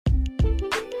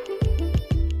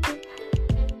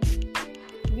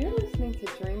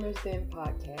Den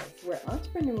podcast, where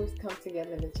entrepreneurs come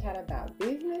together to chat about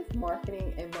business,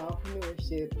 marketing, and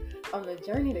entrepreneurship on the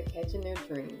journey to catching their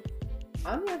dreams.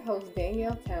 I'm your host,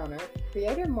 Danielle Towner,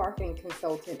 creator marketing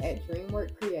consultant at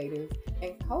DreamWork Creatives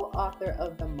and co-author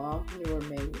of the Mompreneur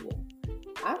Manual.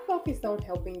 I focus on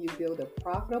helping you build a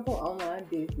profitable online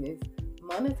business,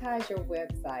 monetize your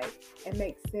website, and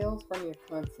make sales from your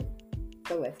content.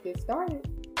 So let's get started.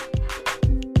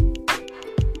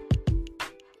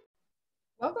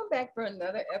 Welcome back for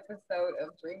another episode of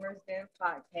Dreamers Den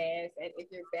podcast. And if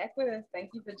you're back with us, thank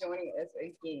you for joining us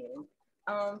again.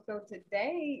 So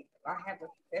today I have a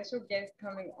special guest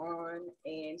coming on,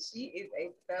 and she is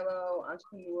a fellow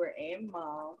entrepreneur and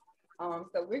mom.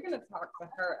 So we're going to talk to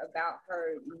her about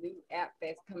her new app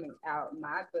that's coming out,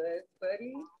 My Buzz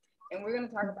Buddy. And we're going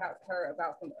to talk about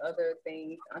some other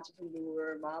things,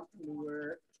 entrepreneur,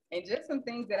 mompreneur, and just some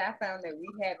things that I found that we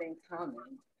have in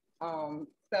common.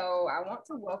 So I want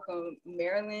to welcome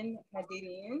Marilyn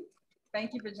Hadidian.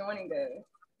 Thank you for joining us.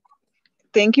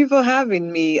 Thank you for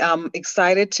having me. I'm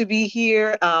excited to be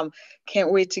here. Can't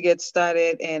wait to get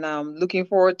started, and I'm looking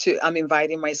forward to. I'm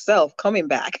inviting myself coming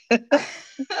back.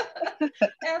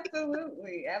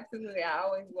 Absolutely. I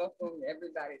always welcome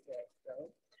everybody back.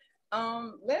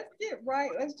 So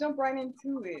let's jump right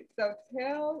into it. So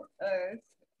tell us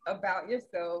about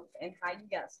yourself and how you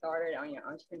got started on your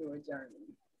entrepreneur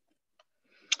journey.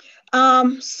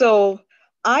 So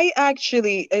I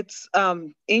actually, it's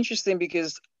interesting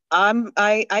because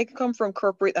I come from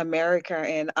corporate America,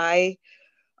 and I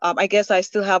guess I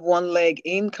still have one leg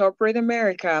in corporate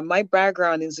America. My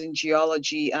background is in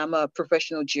geology. I'm a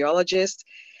professional geologist,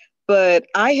 but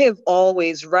I have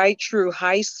always, right through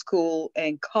high school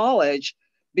and college,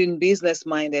 been business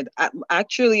minded.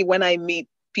 Actually, when I meet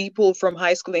people from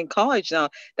high school and college now,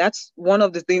 that's one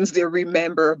of the things they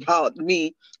remember about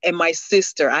me and my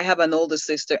sister. I have an older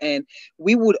sister, and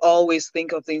we would always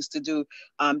think of things to do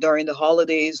during the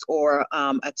holidays or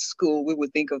at school. We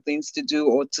would think of things to do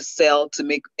or to sell to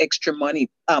make extra money,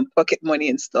 pocket money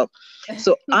and stuff.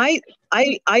 So I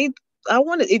I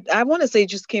want to I want to say it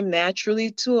just came naturally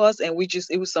to us, and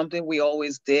it was something we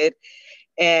always did.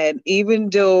 And even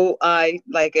though I,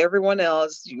 like everyone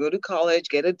else, you go to college,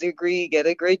 get a degree, get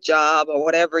a great job, or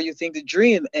whatever you think the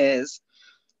dream is,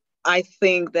 I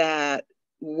think that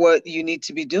what you need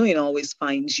to be doing always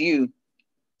finds you.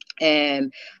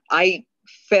 And I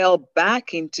fell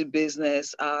back into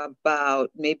business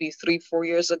about maybe 3, 4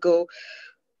 years ago,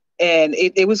 and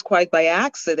it was quite by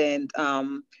accident.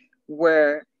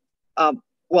 Where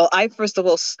well, I first of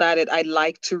all started, I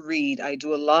like to read. I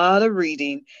do a lot of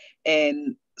reading.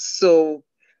 And so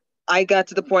I got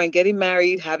to the point getting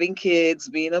married, having kids,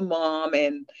 being a mom,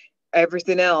 and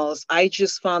everything else. I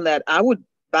just found that I would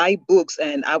buy books,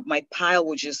 and my pile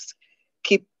would just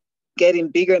keep getting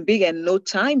bigger and bigger, and no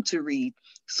time to read.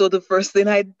 So the first thing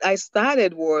I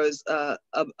started was a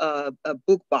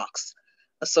book box,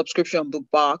 a subscription book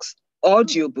box,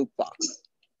 audio book box.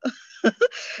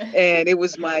 And it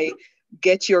was my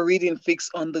get your reading fix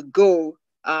on the go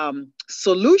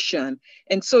solution.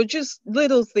 And so just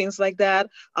little things like that.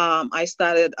 I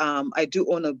started, I do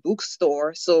own a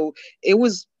bookstore. So it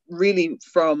was really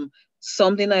from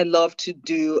something I love to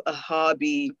do, a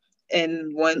hobby.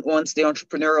 And once the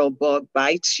entrepreneurial bug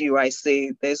bites you, I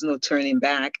say there's no turning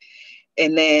back.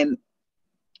 And then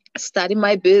starting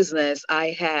my business,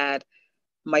 I had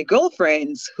my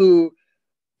girlfriends who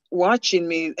watching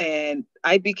me, and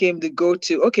I became the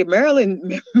go-to. Okay,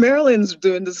 Marilyn's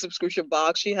doing the subscription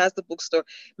box. She has the bookstore.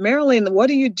 Marilyn, what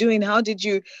are you doing? How did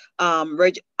you I'm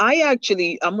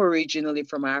originally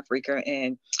from Africa,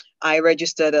 and I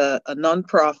registered a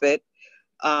nonprofit.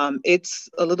 It's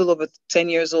a little over 10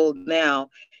 years old now,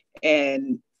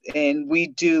 and we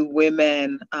do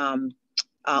women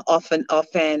often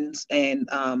orphans and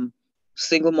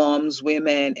single moms,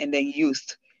 women, and then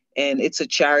youth. And it's a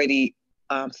charity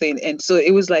thing. And so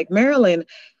it was like, Marilyn,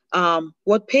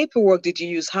 what paperwork did you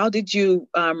use? How did you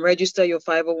register your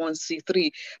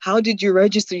 501c3? How did you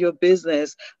register your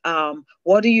business?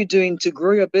 What are you doing to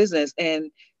grow your business?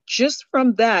 And just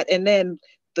from that, and then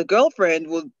the girlfriend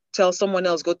will tell someone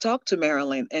else, go talk to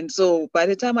Marilyn. And so by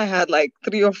the time I had like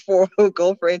 3 or 4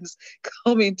 girlfriends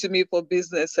coming to me for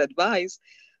business advice,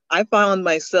 I found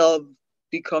myself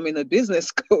becoming a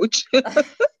business coach.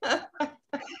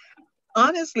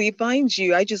 Honestly, find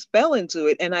you. I just fell into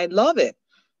it, and I love it.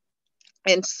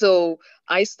 And so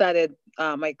I started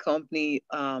my company,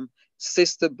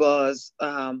 Sister Buzz,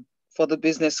 for the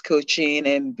business coaching.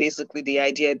 And basically, the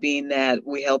idea being that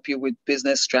we help you with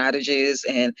business strategies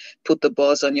and put the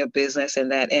buzz on your business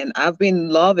and that. And I've been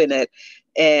loving it.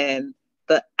 And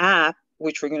the app,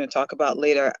 which we're going to talk about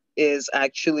later, is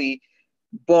actually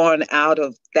born out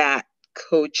of that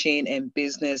coaching and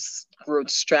business growth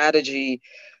strategy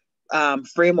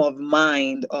frame of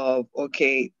mind of,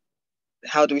 okay,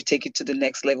 how do we take it to the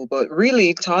next level? But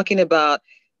really talking about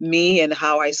me and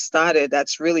how I started,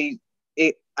 that's really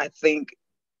it, I think,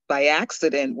 by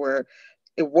accident, where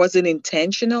it wasn't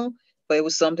intentional, but it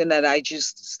was something that I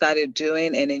just started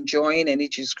doing and enjoying, and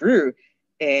it just grew.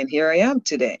 And here I am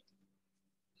today.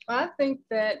 I think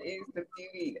that is the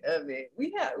beauty of it.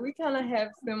 We kind of have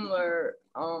similar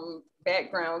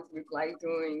backgrounds with like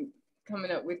doing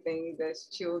coming up with things as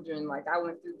children. Like I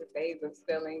went through the phase of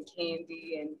selling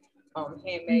candy and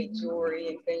handmade jewelry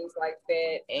and things like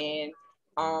that. And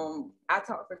I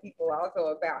talk to people also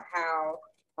about how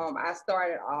I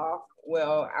started off.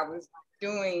 Well,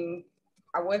 doing.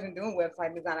 I wasn't doing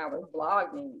website design. I was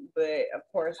blogging, but of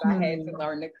course, I had to Hmm.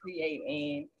 learn to create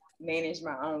and manage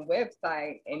my own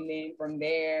website. And then from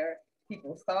there,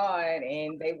 people saw it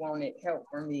and they wanted help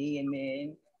from me. And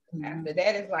then after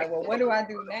that, it's like, well, what do I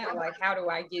do now? Like, how do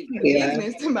I get Yeah.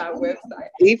 business to my website?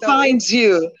 It So it, finds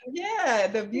you. yeah,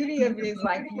 the beauty of it is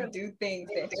like you do things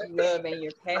that you love and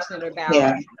you're passionate about.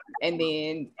 Yeah. And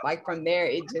then like from there,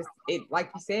 it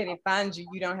like you said, it finds you.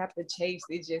 You don't have to chase,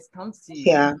 it just comes to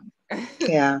you. Yeah.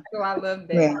 Yeah. So I love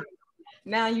that. Yeah.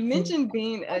 Now, you mentioned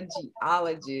being a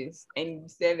geologist and you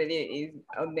said that it is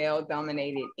a male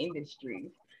dominated industry.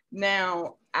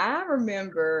 Now, I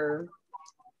remember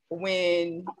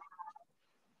when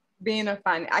being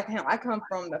I come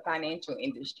from the financial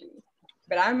industry,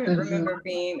 but I Hmm. remember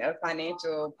being a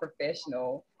financial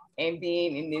professional and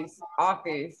being in this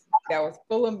office that was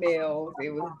full of males. It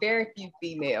was very few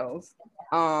females.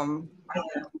 Um,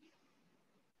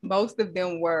 Most of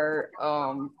them were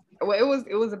well,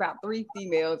 it was about three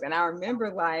females, and I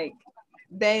remember like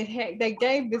they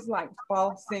gave this like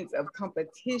false sense of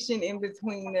competition in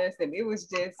between us, and it was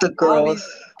just The all girls. these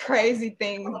crazy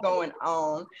things going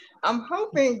on. I'm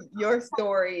hoping your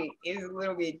story is a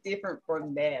little bit different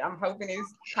from that. I'm hoping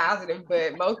it's positive,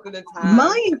 but most of the time.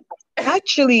 Mine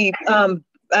actually,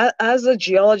 as a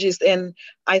geologist, and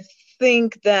I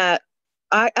think that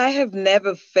I have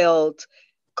never felt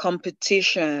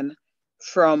competition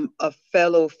from a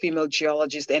fellow female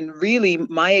geologist. And really,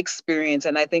 my experience,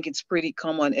 and I think it's pretty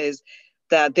common, is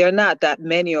that there are not that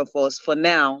many of us for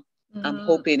now. I'm Mhm.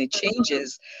 hoping it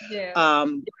changes. Yeah.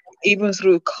 um, Even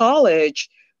through college,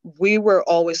 we were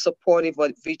always supportive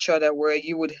of each other, where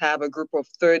you would have a group of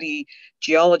 30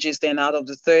 geologists, and out of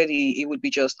the 30, it would be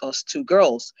just us two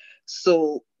girls.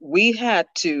 So we had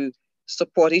to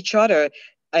support each other.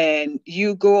 And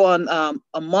you go on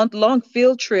a month-long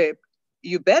field trip,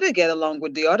 you better get along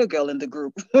with the other girl in the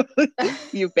group.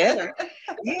 You better.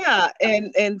 Yeah.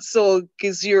 And so,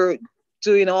 because you're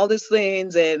doing all these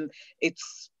things, and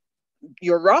it's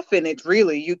you're roughing it,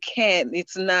 really. You can't,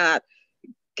 it's not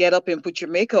get up and put your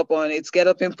makeup on, it's get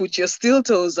up and put your steel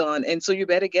toes on. And so you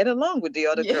better get along with the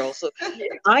other Yeah. girls. So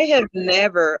I have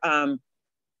never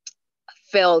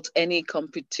felt any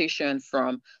competition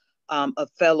from a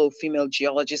fellow female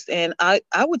geologist. And I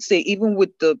would say even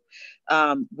with the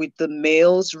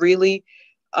males, really,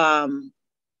 um,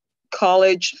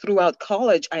 throughout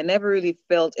college, I never really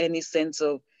felt any sense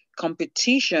of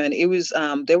competition. It was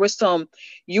there were some,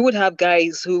 you would have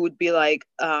guys who would be like,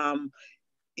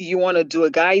 you want to do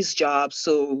a guy's job,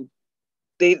 so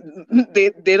they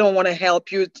they don't want to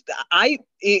help you.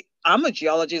 I'm a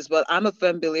geologist, but I'm a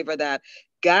firm believer that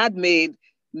God made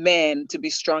men to be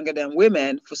stronger than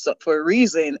women for a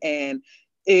reason. And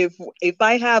if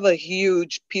I have a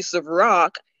huge piece of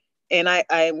rock, and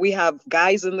I we have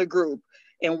guys in the group,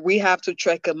 and we have to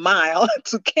trek a mile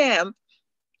to camp,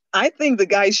 I think the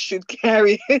guys should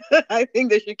carry. I think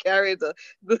they should carry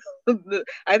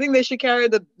I think they should carry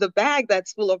the bag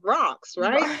that's full of rocks,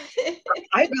 right? Right.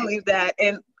 I believe that.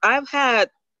 And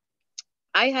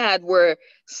I had where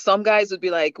some guys would be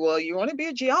like, well, you want to be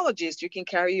a geologist, you can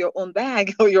carry your own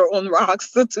bag or your own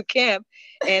rocks to camp.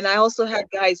 And I also had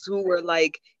guys who were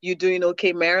like, you're doing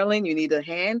okay, Marilyn, you need a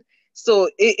hand. So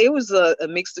it was a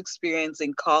mixed experience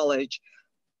in college.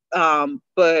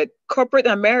 But corporate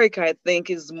America, I think,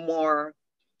 is more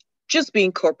just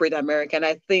being corporate America. And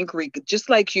I think, just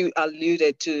like you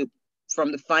alluded to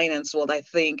from the finance world, I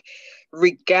think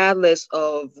regardless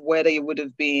of whether it would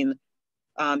have been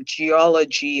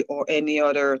geology or any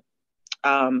other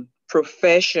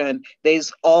profession,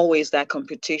 there's always that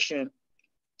competition.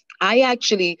 I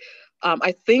actually,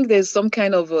 I think there's some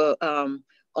kind of a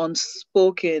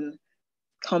unspoken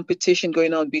competition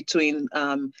going on between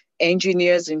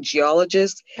engineers and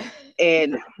geologists.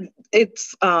 And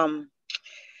it's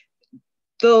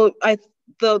the I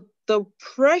the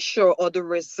pressure or the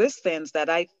resistance that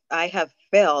I have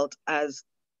felt as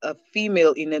a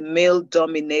female in a male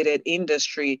dominated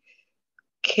industry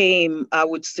came, I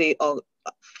would say,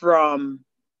 from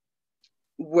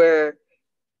where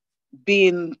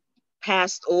being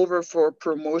passed over for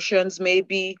promotions,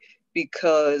 maybe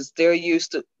because they're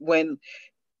used to when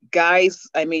guys,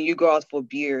 I mean, you go out for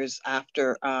beers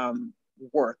after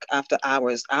work, after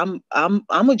hours. I'm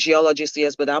a geologist,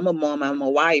 yes, but I'm a mom, I'm a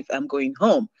wife, I'm going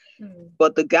home. Mm.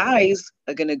 But the guys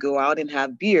are gonna go out and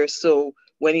have beer. So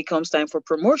when it comes time for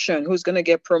promotion, who's gonna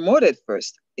get promoted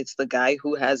first? It's the guy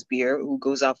who has beer, who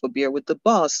goes out for beer with the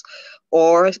boss.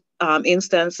 Or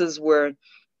instances where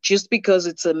just because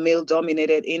it's a male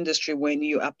dominated industry, when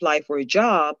you apply for a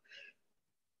job,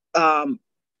 um,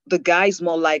 the guy's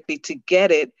more likely to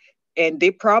get it, and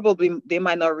they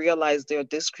might not realize they're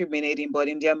discriminating, but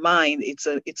in their mind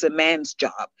it's a man's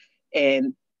job,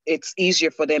 and it's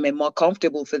easier for them and more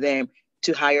comfortable for them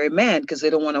to hire a man because they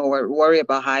don't want to worry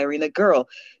about hiring a girl.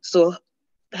 So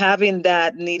having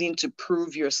that needing to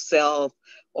prove yourself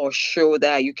or show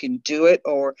that you can do it,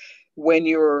 or when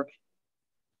you're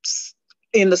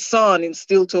in the sun in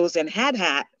steel toes and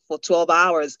hat for 12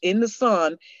 hours in the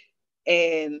sun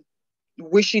and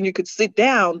wishing you could sit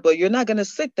down, but you're not going to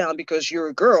sit down because you're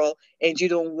a girl and you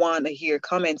don't want to hear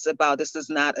comments about this is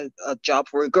not a job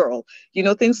for a girl,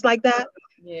 things like that.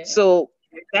 Yeah. So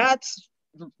that's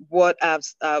what I've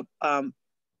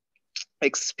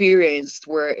experienced,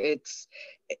 where it's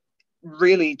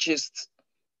really just,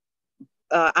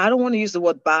 I don't want to use the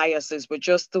word biases, but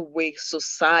just the way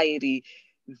society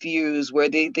views, where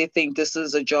they think this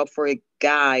is a job for a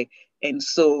guy. And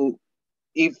so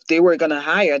if they were going to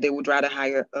hire, they would rather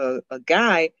hire a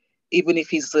guy, even if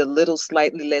he's a little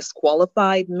slightly less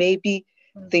qualified, maybe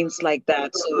Mhm. things like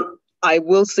that. So I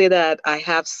will say that I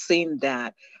have seen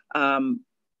that. Um,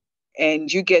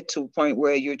 and you get to a point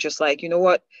where you're just like, you know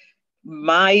what,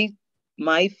 my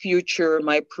my future,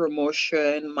 my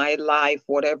promotion, my life,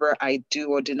 whatever I do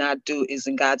or do not do is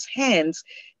in God's hands.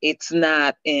 It's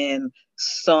not in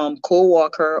some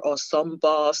coworker or some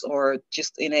boss or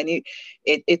just in any,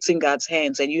 it's in God's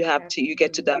hands. And you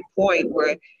get to that Absolutely. point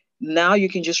where now you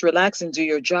can just relax and do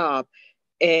your job.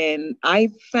 And I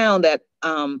found that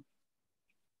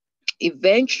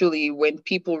eventually when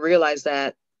people realize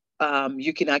that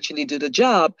you can actually do the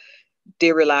job,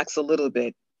 they relax a little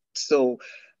bit. So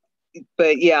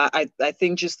but yeah, I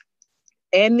think just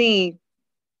any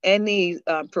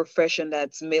profession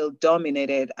that's male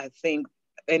dominated, I think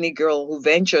any girl who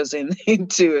ventures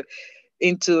into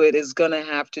it is gonna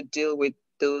have to deal with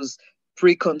those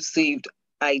preconceived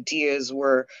ideas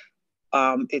where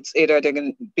it's either they're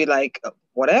gonna be like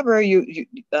whatever you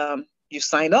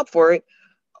sign up for it,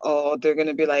 or they're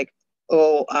gonna be like,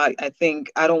 oh, I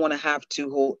think I don't want to have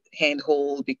to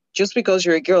just because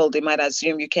you're a girl, they might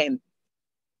assume you can't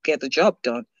get the job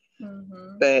done.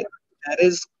 Mm-hmm. But that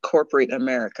is corporate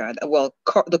America. Well,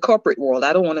 the corporate world.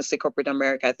 I don't want to say corporate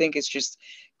America. I think it's just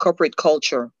corporate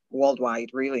culture worldwide,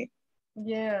 really.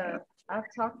 Yeah, Yeah.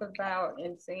 I've talked about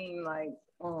and seen like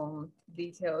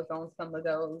details on some of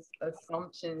those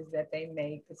assumptions that they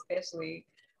make, especially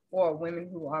for women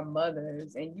who are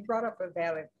mothers. And you brought up a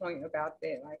valid point about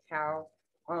that, like how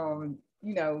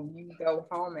you go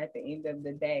home at the end of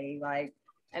the day, like,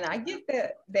 and I get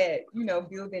that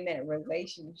building that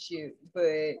relationship,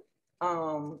 but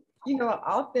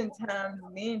oftentimes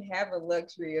men have a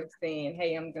luxury of saying,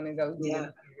 "Hey, I'm gonna go get a Yeah.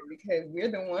 beer," because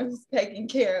we're the ones taking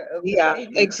care of the Yeah.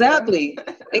 baby. So, Exactly.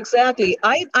 Exactly.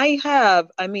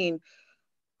 I mean,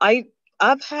 I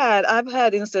I've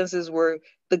had instances where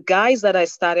the guys that I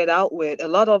started out with, a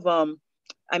lot of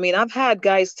I mean, I've had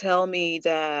guys tell me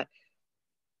that,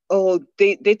 oh,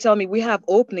 they tell me we have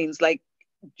openings, like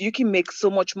you can make so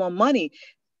much more money.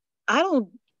 I don't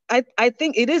I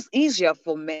think it is easier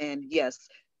for men, yes.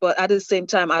 But at the same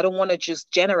time, I don't want to just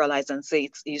generalize and say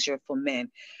it's easier for men.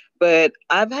 But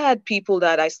I've had people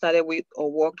that I started with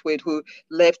or worked with who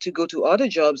left to go to other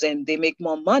jobs and they make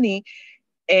more money,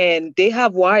 and they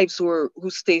have wives who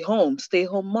stay home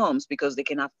moms because they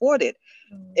can afford it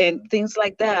and mhm, things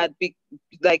like that.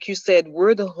 Like you said,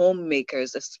 we're the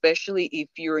homemakers, especially if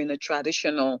you're in a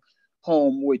traditional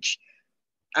home, which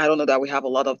I don't know that we have a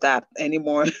lot of that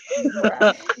anymore.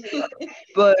 right.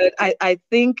 But I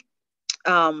think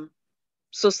um,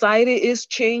 society is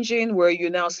changing where you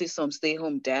now see some stay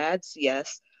home dads,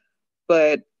 yes.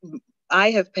 But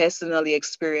I have personally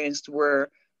experienced where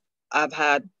I've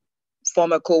had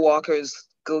former coworkers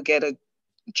go get a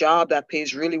job that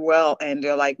pays really well, and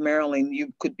they're like, Marilyn,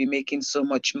 you could be making so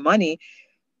much money.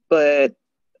 But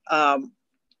um,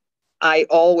 I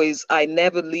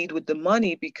never lead with the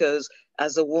money because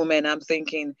as a woman, I'm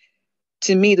thinking,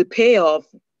 to me, the payoff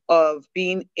of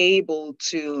being able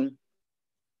to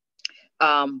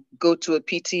go to a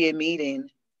PTA meeting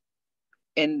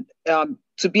and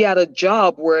to be at a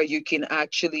job where you can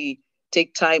actually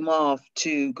take time off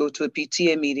to go to a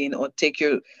PTA meeting or take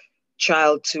your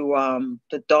child to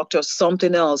the doctor,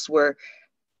 something else where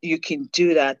you can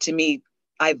do that. To me,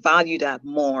 I value that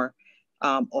more.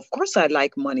 Of course, I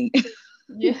like money,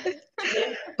 Yeah.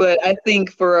 but I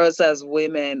think for us as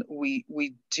women, we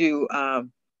do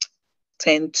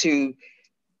tend to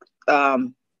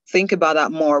um, think about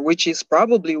that more, which is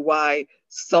probably why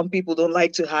some people don't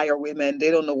like to hire women.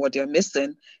 They don't know what they're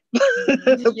missing.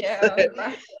 Yeah,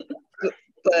 right.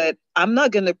 But I'm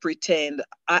not going to pretend.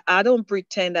 I don't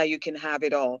pretend that you can have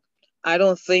it all. I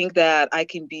don't think that I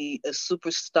can be a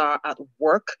superstar at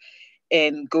work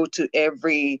and go to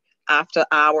every after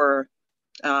hour,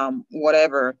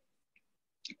 whatever,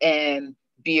 and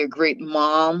be a great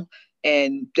mom.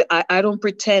 And I don't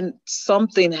pretend.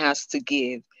 Something has to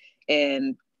give.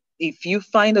 And if you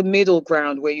find a middle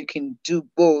ground where you can do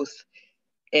both,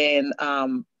 and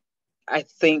I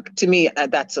think to me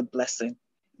that's a blessing.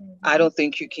 I Mhm. don't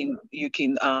think you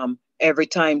can every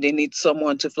time they need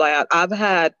someone to fly out. I've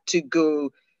had to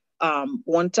go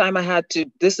one time I had to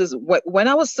this is what when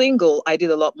I was single, I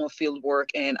did a lot more field work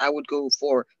and I would go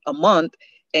for a month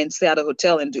and stay at a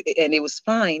hotel and it was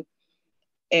fine.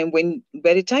 And when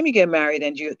by the time you get married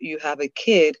and you have a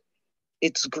kid,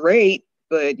 it's great,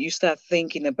 but you start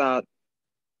thinking about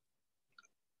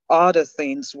other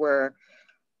things where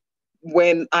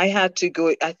when I had to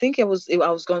go, I think I was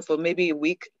gone for maybe a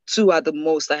week, two at the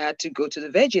most. I had to go to the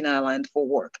Virgin Island for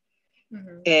work,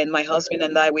 Mhm. and my husband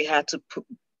and I we had to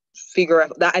figure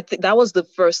out that. I think that was the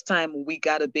first time we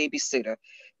got a babysitter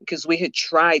because we had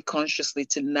tried consciously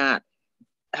to not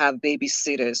have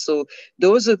babysitters. So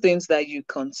those are things that you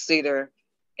consider,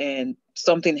 and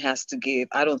something has to give.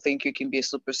 I don't think you can be a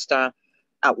superstar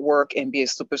at work and be a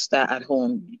superstar at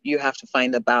home. You have to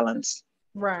find a balance.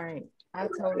 Right. I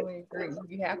totally agree.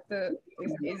 You have to,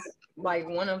 it's like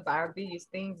one of our biggest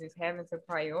things is having to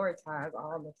prioritize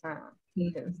all the time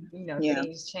because, Mhm. you know, Yeah,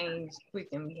 things change quick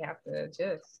and we have to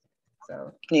adjust.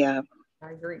 So yeah,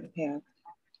 I agree. yeah.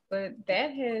 But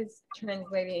that has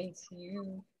translated into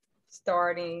you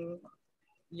starting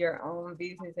your own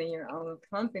business and your own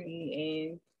company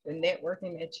and the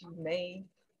networking that you may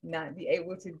not be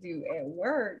able to do at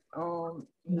work.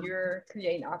 You're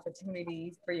creating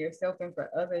opportunities for yourself and for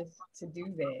others to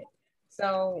do that.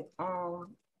 So,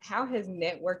 how has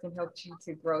networking helped you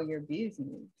to grow your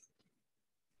business?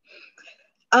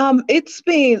 It's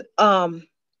been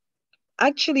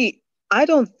actually I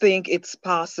don't think it's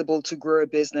possible to grow a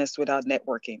business without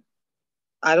networking.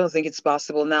 I don't think it's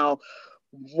possible. Now,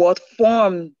 what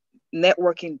form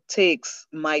networking takes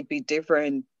might be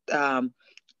different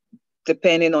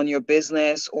depending on your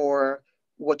business or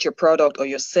what your product or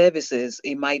your service is.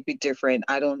 It might be different.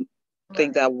 I don't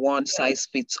think Right. that one size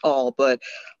fits all, but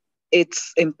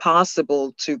it's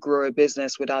impossible to grow a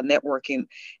business without networking.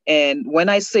 And when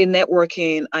I say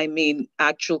networking, I mean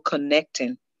actual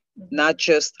connecting, Mm-hmm. not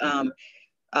just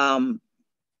um,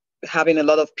 having a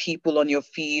lot of people on your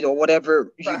feed or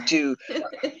whatever you Right. do.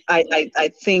 I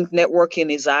think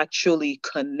networking is actually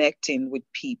connecting with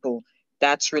people.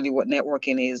 That's really what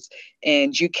networking is.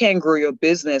 And you can't grow your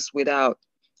business without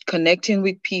connecting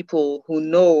with people who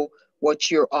know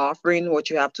what you're offering, what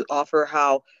you have to offer,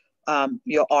 how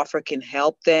your offer can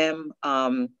help them,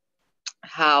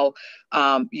 how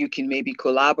you can maybe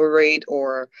collaborate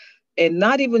or, and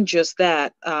not even just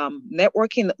that,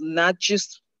 networking, not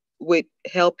just with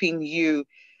helping you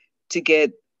to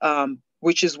get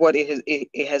which is what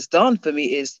it has done for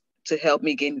me is to help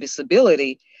me gain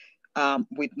visibility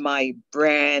with my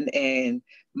brand and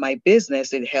my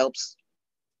business. It helps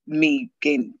me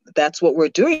gain. That's what we're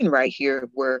doing right here.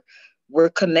 We're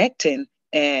connecting,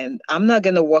 and I'm not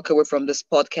gonna walk away from this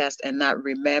podcast and not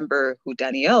remember who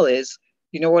Danielle is.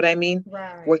 You know what I mean?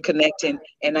 We're Right. connecting,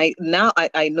 and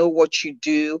I know what you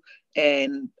do,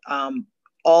 and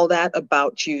all that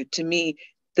about you. To me,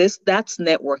 that's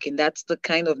networking. That's the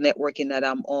kind of networking that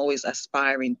I'm always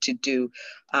aspiring to do.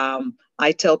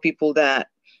 I tell people that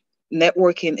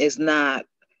networking is not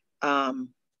um,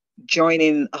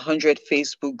 joining 100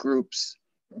 Facebook groups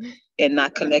and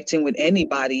not connecting with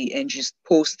anybody and just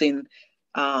posting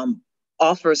um,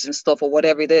 offers and stuff or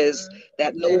whatever it is Mm-hmm.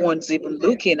 that no Exactly. one's even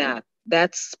looking at.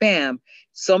 That's spam.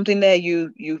 Something that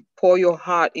you pour your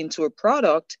heart into a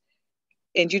product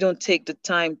and you don't take the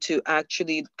time to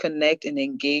actually connect and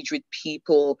engage with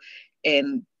people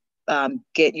and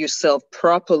get yourself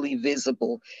properly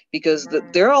visible because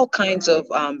Right. there are all kinds of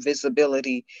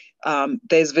visibility.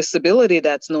 There's visibility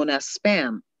that's known as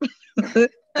spam.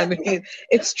 I mean,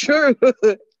 it's true.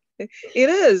 It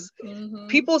is. Hmm.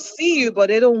 People see you, but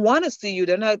they don't want to see you.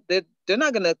 They're not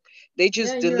gonna, they Yeah,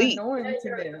 just you're delete. annoying to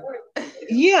them.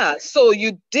 Yeah. So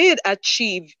you did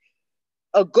achieve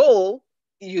a goal,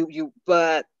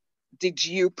 but did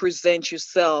you present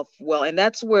yourself well? And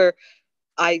that's where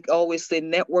I always say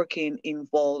networking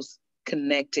involves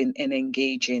connecting and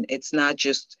engaging. It's not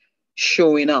just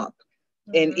showing up.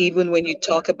 And Hmm. even when you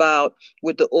talk about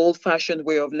with the old fashioned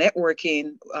way of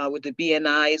networking, with the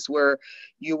BNIs, where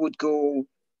you would go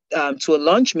to a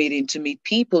lunch meeting to meet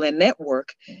people and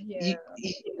network, Yeah,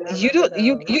 you, I you remember don't,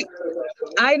 those.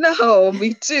 I know,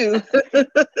 me too.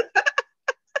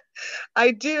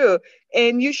 I do.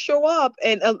 And you show up,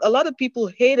 and a lot of people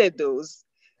hated those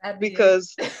I did.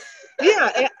 because,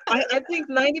 yeah, I think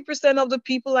 90% of the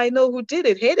people I know who did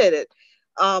it hated it,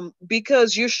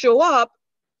 because you show up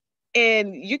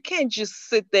and you can't just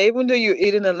sit there, even though you're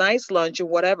eating a nice lunch or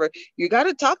whatever. You got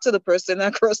to talk to the person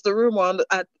across the room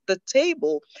at the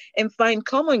table and find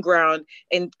common ground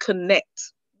and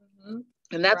connect. Hmm.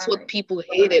 And that's what Right. people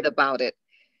hated about it,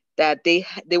 that they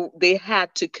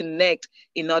had to connect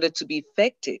in order to be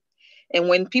effective. And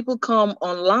when people come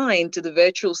online to the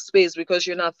virtual space because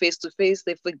you're not face to face,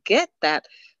 they forget that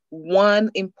one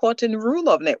important rule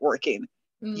of networking: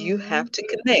 you Hmm. have to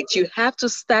connect, you have to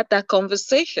start that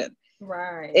conversation,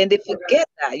 Right. and they forget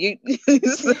that you.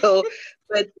 So,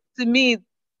 but to me,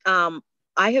 um,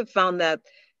 I have found that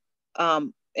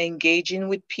engaging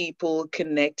with people,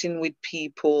 connecting with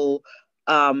people,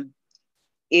 um,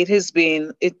 it has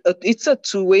been it's a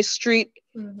two-way street,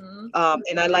 Hmm.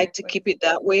 and I like to Exactly. keep it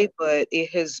that way. But it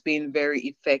has been very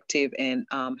effective and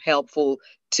helpful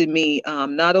to me,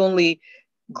 not only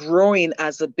growing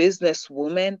as a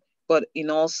businesswoman, but in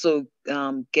also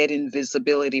getting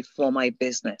visibility for my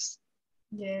business.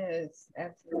 Yes,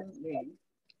 absolutely.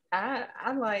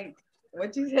 I like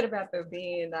what you said about the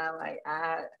being.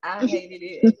 I hated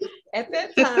it at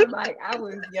that time. Like I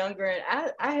was younger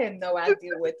and I had no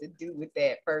idea what to do with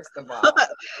that. First of all,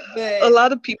 A but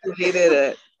lot of people hated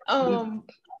it. um,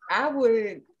 I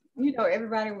would,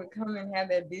 everybody would come and have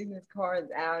their business cards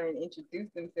out and introduce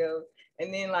themselves.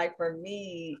 And then, like for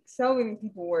me, so many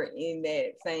people were in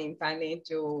that same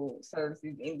financial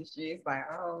services industry. It's like,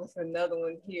 oh, it's another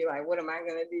one here. Like, what am I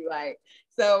gonna do? Like,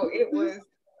 so it was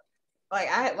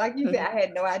like you said, I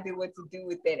had no idea what to do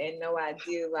with that and no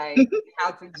idea like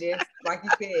how to just like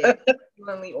you said,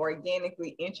 genuinely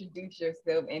organically introduce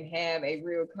yourself and have a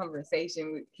real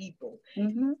conversation with people.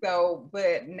 Hmm. So,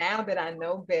 but now that I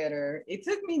know better, it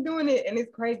took me doing it, and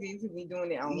it's crazy. It took me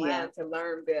doing it Yeah, online to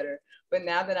learn better. But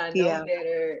now that I know yeah,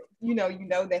 better, you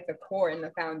know that the core and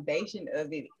the foundation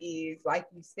of it is, like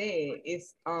you said,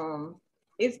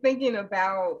 it's thinking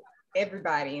about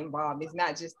everybody involved. It's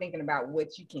not just thinking about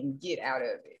what you can get out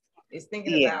of it. It's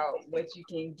thinking yeah, about what you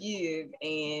can give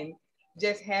and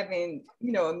just having,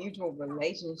 a mutual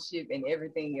relationship and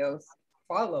everything else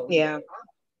follows yeah, that.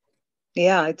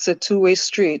 yeah. It's a two-way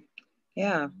street.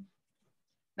 Yeah. Mhm.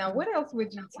 Now, what else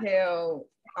would you tell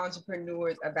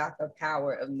entrepreneurs about the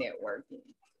power of networking?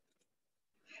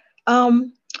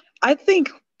 Um, I think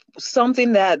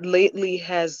something that lately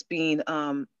has been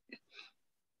um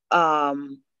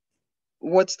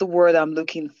what's the word I'm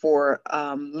looking for?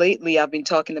 Lately I've been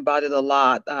talking about it a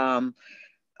lot.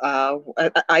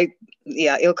 I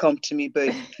yeah, it'll come to me,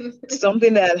 but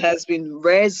something that has been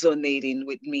resonating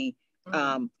with me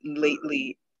Mm,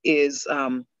 lately is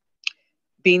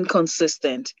being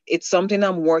consistent. It's something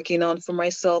I'm working on for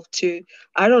myself too.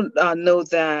 I don't know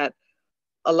that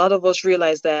a lot of us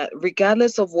realize that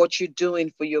regardless of what you're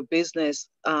doing for your business,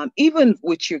 even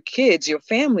with your kids, your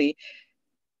family,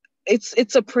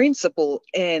 it's a principle,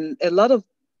 and a lot of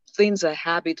things are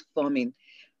habit forming.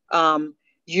 Um,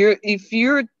 you're if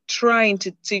you're trying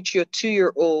to teach your 2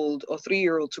 year old or 3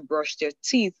 year old to brush their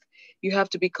teeth, you have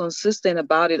to be consistent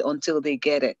about it until they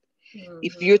get it.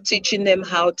 If you're mhm, teaching them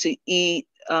how to eat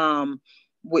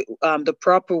the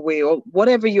proper way, or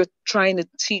whatever you're trying to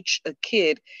teach a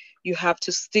kid, you have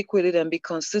to stick with it and be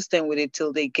consistent with it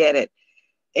till they get it.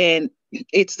 And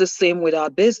it's the same with our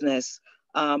business.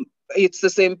 It's the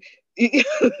same.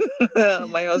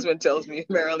 My husband tells me,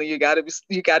 Marilyn, you gotta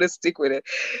stick with it.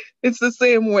 It's the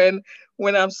same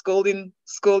when I'm scolding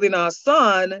our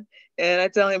son, and I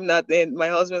tell him that. And my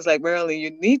husband's like, Marilyn,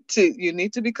 you need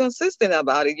to be consistent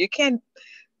about it. You can't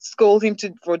scold him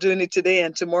for doing it today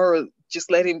and tomorrow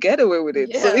just let him get away with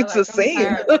it. So yeah, it's the like I'm same.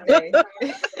 tired today.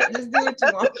 Just do what you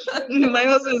want. My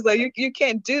husband's like, you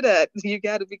can't do that. You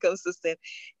got to be consistent.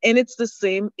 And it's the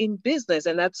same in business.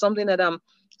 And that's something that I'm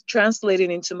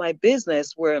translating into my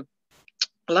business, where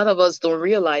a lot of us don't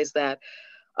realize that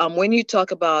when you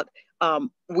talk about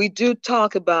we do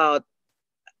talk about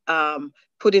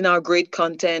putting out great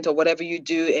content or whatever you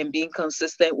do and being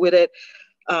consistent with it.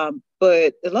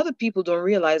 But a lot of people don't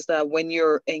realize that when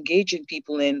you're engaging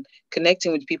people and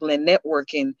connecting with people and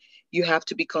networking, you have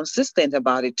to be consistent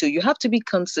about it too. You have to be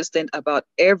consistent about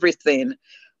everything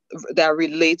that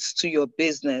relates to your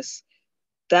business.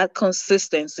 That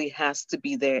consistency has to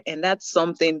be there. And that's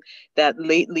something that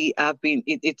lately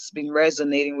it's been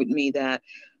resonating with me, that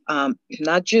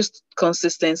not just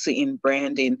consistency in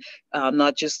branding,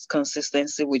 not just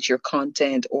consistency with your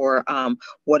content or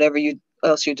whatever you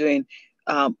else you're doing.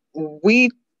 We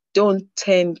don't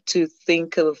tend to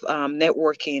think of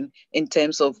networking in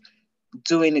terms of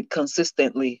doing it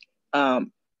consistently.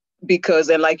 Um, because,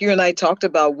 and like you and I talked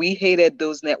about, we hated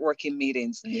those networking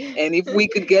meetings. Yeah. And if we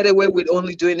could get away with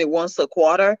only doing it once a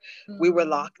quarter, we were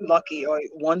Mhm. lucky, or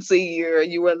once a year,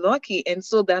 you were lucky. And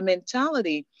so that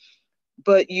mentality,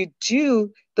 but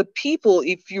the people,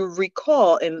 if you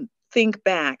recall and think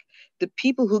back, the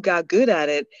people who got good at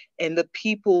it and the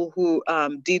people who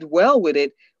did well with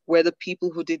it were the people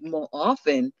who did more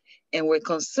often and were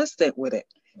consistent with it.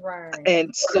 Right.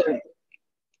 And so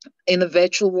in the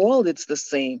virtual world, it's the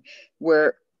same,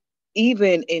 where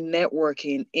even in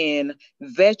networking, in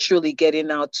virtually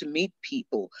getting out to meet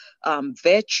people,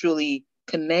 virtually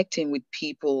connecting with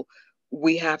people,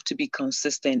 we have to be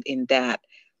consistent in that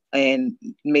and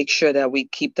make sure that we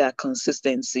keep that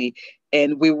consistency.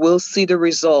 And we will see the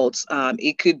results.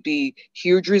 It could be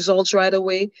huge results right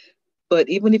away, but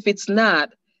even if it's not,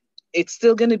 it's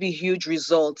still going to be huge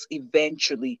results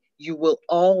eventually. You will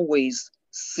always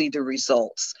see the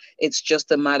results. It's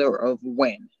just a matter of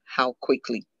when, how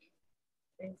quickly.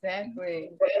 Exactly.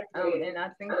 And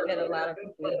I think that a lot of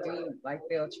people do, like,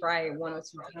 they'll try it one or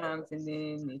two times, and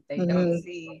then if they don't Mhm.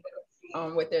 see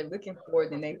what they're looking for,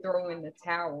 then they throw in the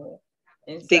towel.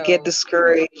 And They get so,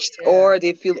 discouraged yeah, or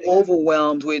they feel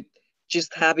overwhelmed with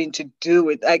just having to do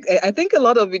it. I think a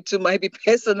lot of it too might be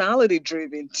personality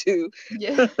driven too,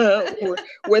 yeah,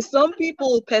 where some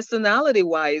people, personality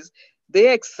wise,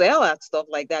 they excel at stuff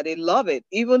like that. They love it,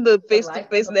 even the the face to life of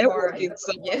face the party. networking.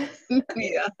 So Yeah.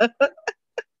 yeah,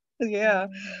 yeah,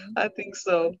 Mhm. I think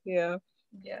so. Yeah.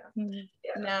 Yeah.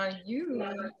 Now, you,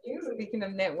 speaking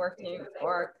of networking,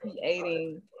 are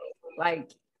creating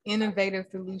like innovative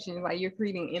solutions, like you're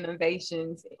creating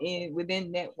innovations in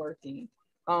within networking.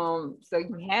 So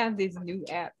you have this new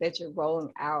app that you're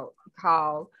rolling out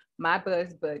called My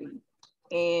Buzz Buddy.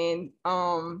 And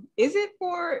is it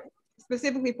for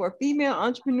specifically for female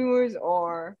entrepreneurs,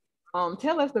 or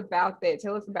tell us about that.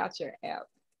 Tell us about your app.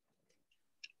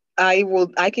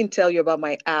 I can tell you about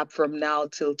my app from now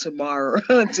till tomorrow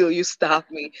until you stop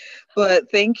me.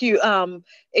 But thank you.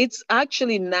 It's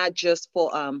actually not just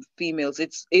for females.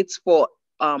 It's for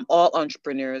all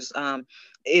entrepreneurs.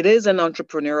 It is an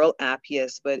entrepreneurial app,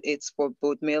 yes, but it's for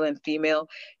both male and female,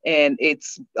 and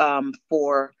it's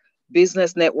for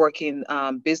business networking,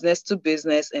 business to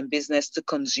business and business to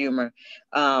consumer.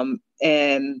 And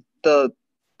the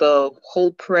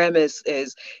whole premise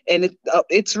is, and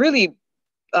it's really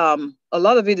a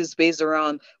lot of it is based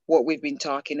around what we've been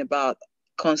talking about: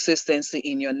 consistency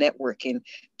in your networking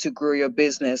to grow your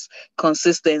business,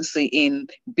 consistency in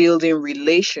building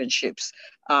relationships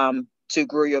to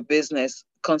grow your business,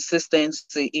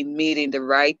 consistency in meeting the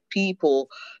right people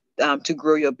to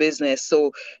grow your business.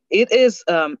 So it is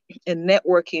a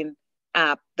networking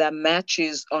app that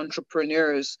matches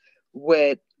entrepreneurs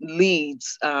with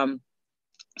leads.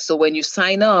 So when you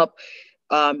sign up,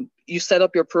 you set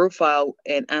up your profile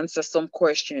and answer some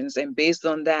questions, and based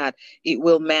on that, it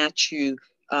will match you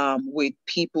with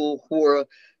people who are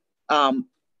um,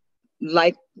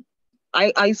 like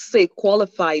I say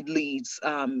qualified leads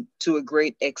to a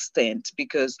great extent,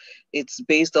 because it's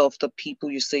based off the people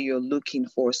you say you're looking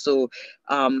for. So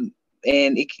and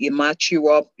it can match you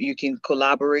up. You can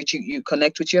collaborate. You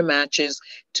connect with your matches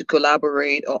to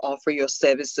collaborate or offer your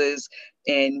services,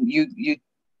 and you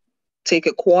take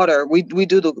a quarter. We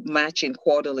do the matching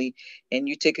quarterly, and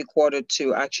you take a quarter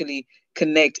to actually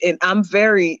connect. And I'm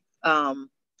very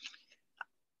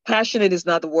passionate is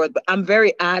not the word, but I'm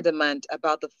very adamant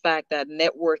about the fact that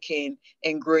networking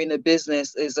and growing a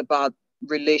business is about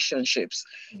relationships.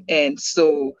 Mhm. And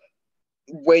so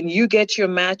when you get your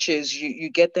matches, you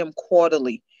get them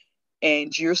quarterly,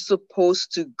 and you're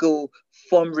supposed to go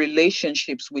form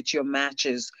relationships with your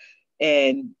matches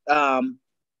and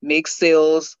make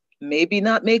sales, maybe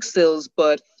not make sales,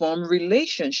 but form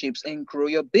relationships and grow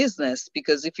your business.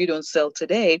 Because if you don't sell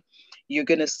today, you're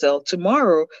going to sell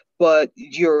tomorrow, but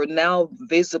you're now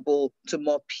visible to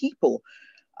more people.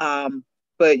 um,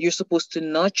 but you're supposed to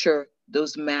nurture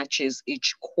those matches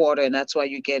each quarter, and that's why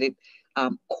you get it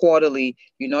quarterly.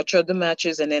 You nurture the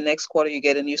matches, and then next quarter you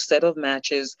get a new set of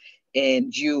matches,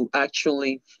 and you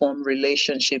actually form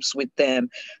relationships with them.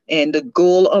 And the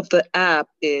goal of the app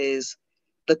is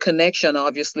the connection,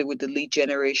 obviously, with the lead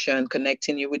generation,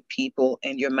 connecting you with people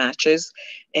and your matches,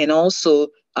 and also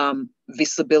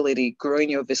visibility, growing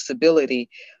your visibility.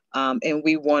 And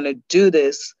we want to do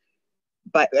this,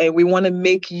 but and we want to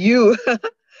make you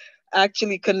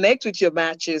actually connect with your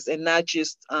matches and not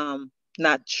just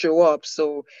not show up.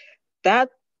 So that,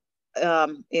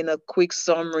 in a quick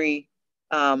summary,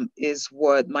 is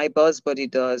what my Buzz Buddy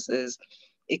does. Is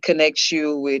it connects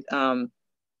you with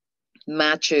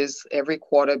matches every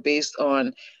quarter based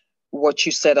on what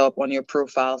you set up on your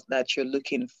profile that you're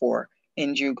looking for,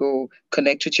 and you go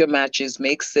connect with your matches,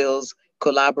 make sales,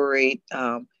 collaborate,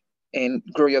 and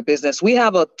grow your business. We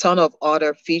have a ton of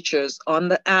other features on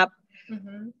the app,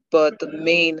 but the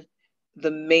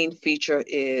main feature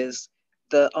is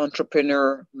the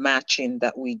entrepreneur matching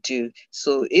that we do.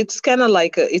 So it's kind of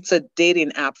like it's a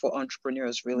dating app for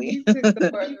entrepreneurs, really. You took the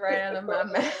words right out of my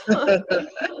mouth.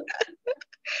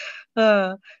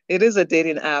 It is a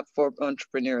dating app for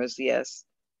entrepreneurs, yes.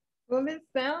 Well, it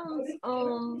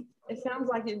sounds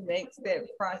like it makes that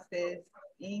process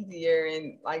easier,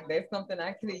 and like that's something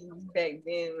I could have used back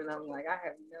then when I'm like I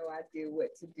have no idea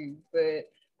what to do. But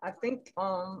I think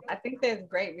that's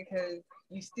great because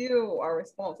you still are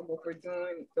responsible for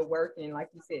doing the work and like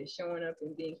you said, showing up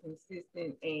and being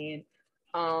consistent and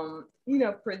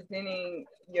presenting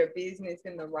your business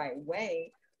in the right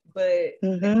way. But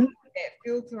Mm-hmm. that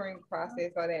filtering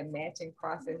process or that matching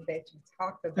process that you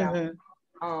talked about,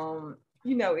 Mm-hmm.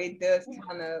 it does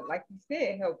kind of, like you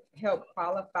said, help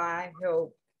qualify,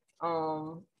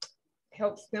 um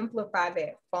help simplify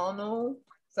that funnel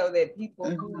so that people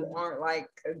who Mm-hmm. aren't like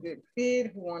a good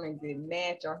fit, who aren't a good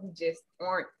match, or who just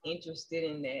aren't interested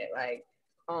in that, like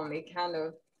it kind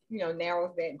of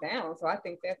narrows that down. So I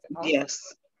think that's awesome.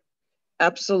 Yes,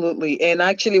 absolutely. And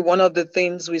actually, one of the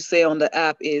things we say on the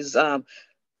app is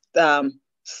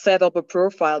set up a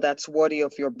profile that's worthy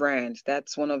of your brand.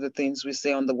 That's one of the things we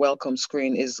say on the welcome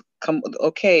screen is come,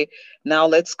 okay, now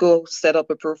let's go set up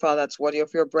a profile that's worthy of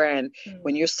your brand.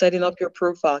 When Mm. you're setting up your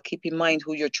profile, keep in mind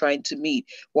who you're trying to meet,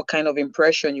 what kind of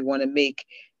impression you want to make,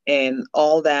 and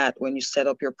all that when you set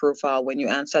up your profile. When you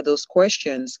answer those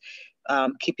questions,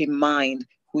 keep in mind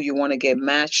who you want to get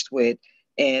matched with.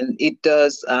 And it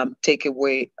does take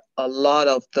away a lot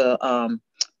of the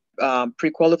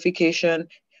pre-qualification,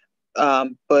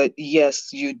 but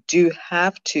yes, you do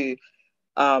have to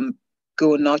um,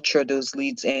 go nurture those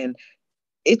leads. And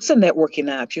it's a networking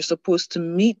app. You're supposed to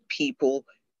meet people,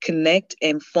 connect,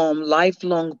 and form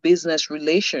lifelong business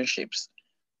relationships.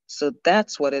 So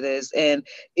that's what it is, and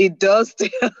it does.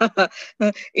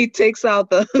 It takes out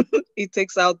the it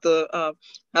takes out the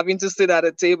having to sit at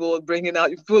a table, bringing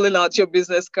out, pulling out your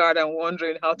business card, and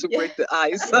wondering how to Yeah. break the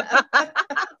ice.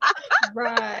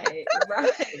 Right,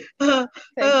 right. uh,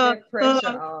 Take uh, that pressure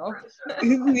off.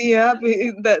 yeah,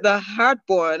 the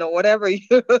heartburn or whatever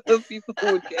people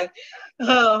would get.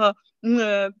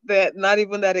 That not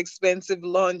even that expensive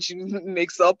lunch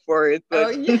makes up for it, Oh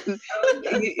but yeah.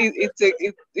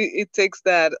 it takes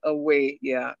that away.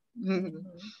 Yeah. Mhm.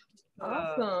 Uh,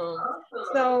 Awesome.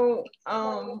 So,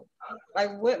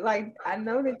 like what, like I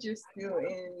know that you're still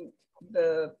in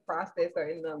the process or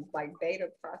in the like beta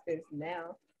process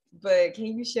now, but can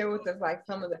you share with us like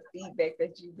some of the feedback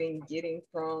that you've been getting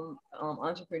from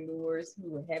entrepreneurs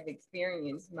who have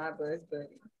experienced My Buzz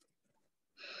Buddy?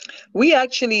 we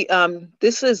actually,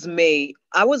 this is May.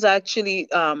 I was actually,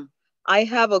 I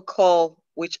have a call,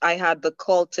 which I had the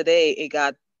call today. It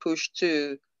got pushed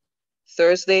to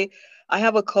Thursday. I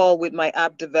have a call with my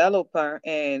app developer,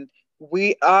 and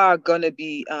we are going to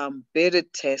be beta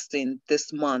testing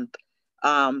this month.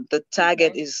 The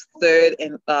target Okay. is third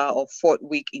and or fourth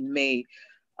week in May.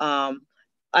 Um,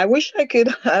 I wish I could.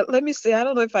 Let me see. I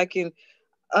don't know if I can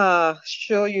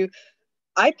show you.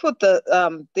 I put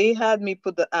they had me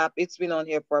put the app. It's been on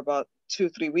here for about 2,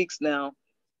 3 weeks now.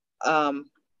 Um,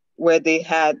 where they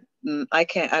had. I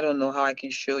can't. I don't know how I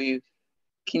can show you.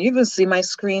 Can you even see my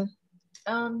screen?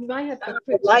 You might have to put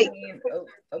your Light. hand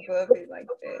above it like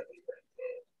that.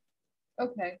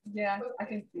 Okay. Yeah, I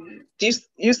can see it.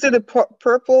 You see the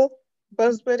purple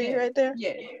Buzz Buddy Yes. right there?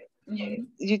 Yes. Mm-hmm.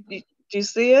 Do you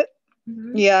see it?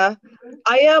 Mm-hmm. Yeah.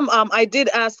 I am. I did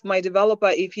ask my developer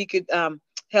if he could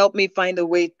help me find a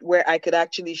way where I could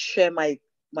actually share my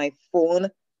phone.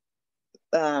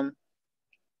 Um,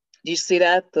 do you see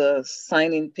that? The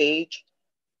sign in page.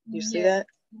 You see Yes. that?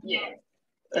 Yes.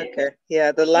 Okay.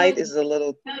 Yeah, the light Um, is a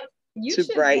little. You too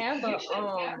should bright. have a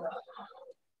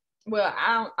well,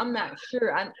 I'm not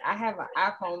sure. I have an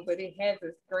iPhone, but it has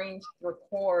a screen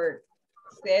record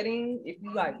setting. If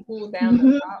you like pull down the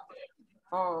Mhm. top,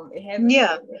 it has a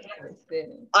Yeah, screen record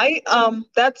setting.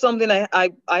 that's something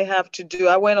I have to do.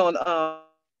 I went on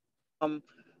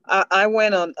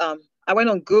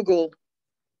Google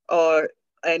or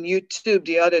and YouTube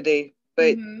the other day,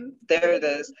 but Mm-hmm. there it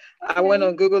is. I went Okay.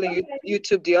 on Google and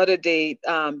YouTube the other day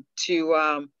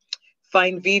to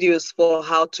find videos for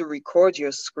how to record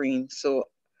your screen. So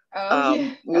Oh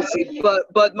yeah. we'll see.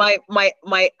 But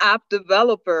my app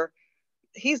developer,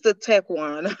 he's the tech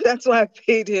one. That's why I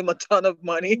paid him a ton of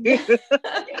money.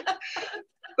 Yeah.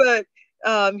 But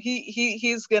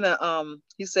he's gonna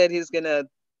he said he's gonna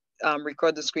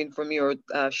record the screen for me or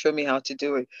show me how to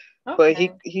do it. But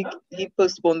Okay. he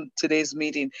postponed today's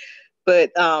meeting.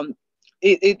 But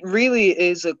it really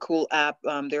is a cool app.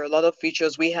 There are a lot of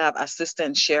features. We have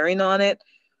assistant sharing on it,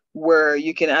 where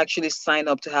you can actually sign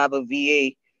up to have a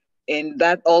VA. And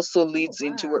that also Oh leads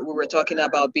into what wow. we were talking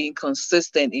about, being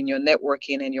consistent in your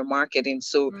networking and your marketing.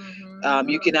 So Mm-hmm.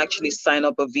 you can actually sign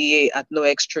up a VA at no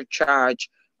extra charge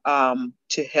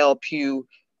to help you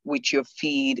with your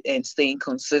feed and staying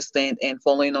consistent and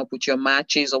following up with your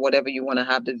matches or whatever you want to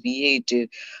have the VA do.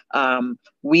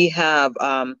 We have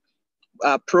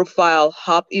profile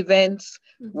hop events,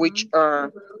 which Mm-hmm.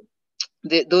 are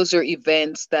those are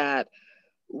events that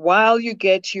while you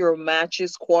get your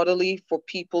matches quarterly for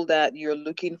people that you're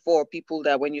looking for, people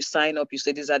that when you sign up, you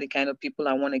say these are the kind of people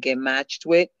I want to get matched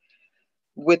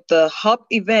with the hop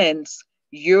events,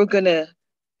 you're gonna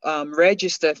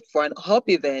register for an hop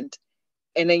event,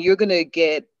 and then you're gonna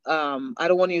get I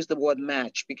don't want to use the word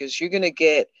match because you're gonna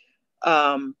get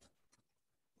um,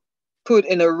 put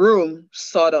in a room,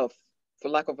 sort of, for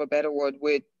lack of a better word,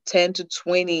 with 10 to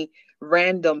 20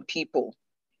 random people.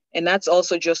 And that's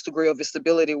also just to grow your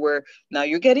visibility, where now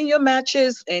you're getting your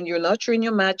matches and you're nurturing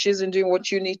your matches and doing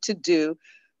what you need to do.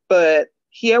 But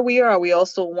here we are. We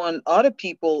also want other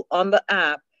people on the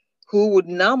app who would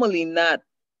normally not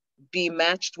be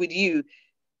matched with you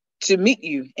to meet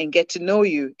you and get to know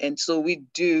you. And so we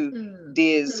do Mm.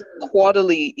 these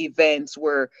quarterly events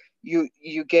where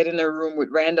you get in a room with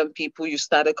random people, you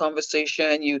start a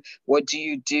conversation, you what do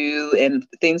you do and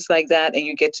things like that, and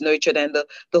you get to know each other. And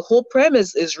the whole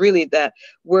premise is really that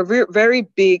we're very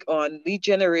big on lead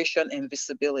generation and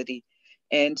visibility.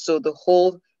 And so the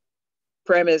whole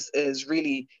premise is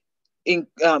really in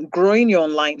growing your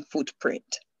online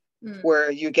footprint, Mm.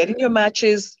 where you're getting your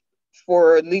matches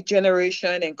for lead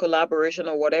generation and collaboration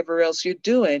or whatever else you're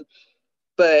doing.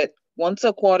 But once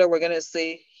a quarter, we're going to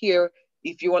say here,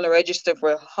 if you want to register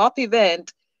for a hop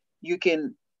event, you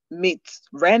can meet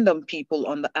random people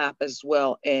on the app as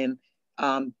well and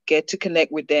get to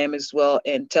connect with them as well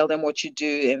and tell them what you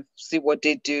do and see what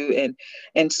they do.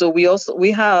 And so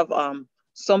we have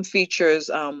some features.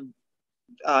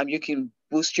 You can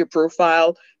boost your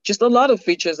profile. Just a lot of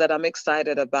features that I'm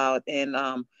excited about. And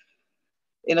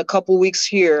in a couple weeks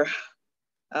here.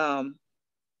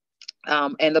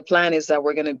 Um, and the plan is that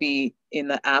we're going to be in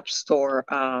the App Store,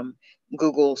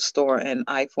 Google Store, and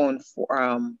iPhone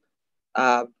for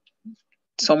uh,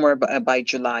 somewhere by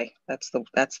July. That's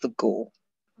the goal.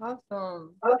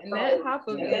 Awesome. And that hop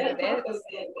event, that's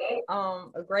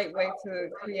a great way to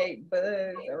create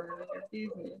buzz around your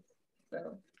business.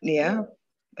 So Yeah,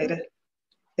 it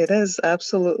it is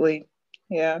absolutely.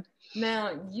 Yeah.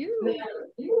 now you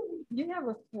have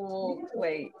a full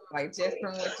plate, like just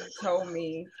from what you told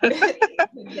me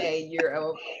today. You're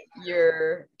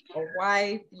a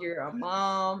wife, you're a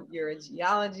mom, you're a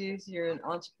geologist, you're an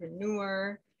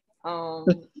entrepreneur.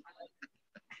 Um,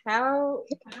 how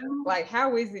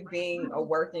how is it being a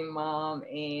working mom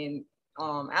and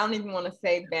I don't even want to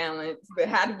say balance, but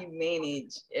how do you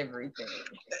manage everything?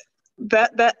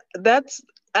 That's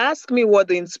ask me what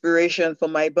the inspiration for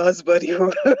my buzz buddy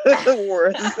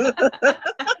was.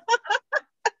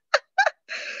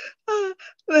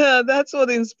 Yeah, that's what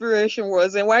the inspiration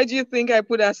was. And why do you think I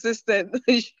put assistant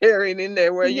sharing in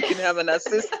there where you Yeah, can have an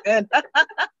assistant?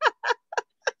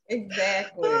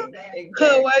 exactly,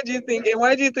 Why exactly. do you think? And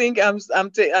why do you think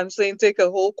I'm saying take a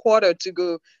whole quarter to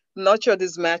go nurture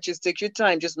these matches? Take your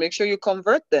time. Just make sure you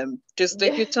convert them. Just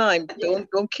take Yeah. your time.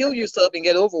 Don't kill yourself and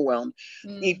get overwhelmed.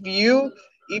 If Mm-hmm. you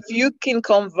if you can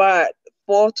convert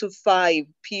 4 to 5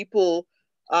 people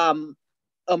um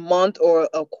a month or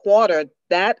a quarter,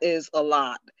 that is a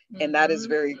lot. And that is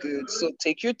Mm-hmm. very good. So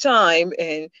take your time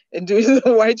and do it.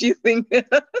 Why do you think?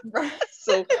 Right.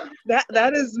 So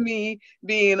that is me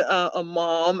being a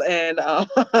mom and a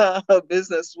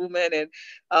businesswoman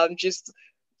and just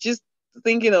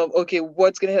thinking of okay,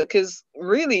 what's gonna help, because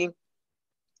really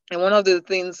And one of the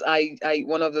things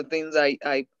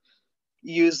I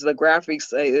use the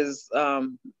graphics is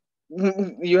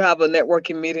you have a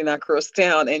networking meeting across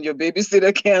town and your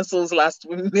babysitter cancels last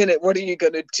minute. What are you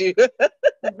gonna do?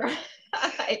 Right,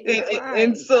 And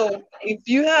right. so if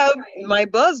you have my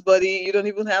Buzz Buddy, you don't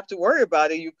even have to worry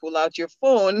about it. You pull out your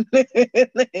phone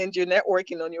and you're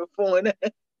networking on your phone.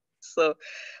 So,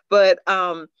 but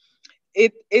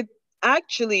it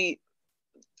actually,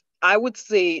 I would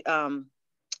say,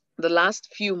 the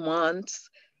last few months,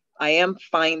 I am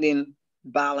finding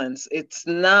balance. It's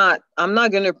not. I'm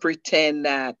not gonna pretend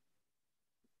that,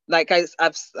 like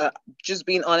I've just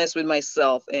been honest with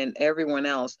myself and everyone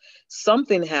else.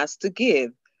 Something has to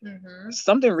give. Mm-hmm.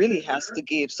 Something really has to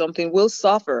give. Something will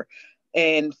suffer.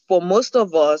 And for most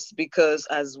of us, because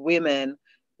as women,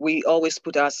 we always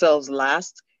put ourselves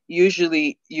last.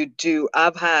 Usually you do.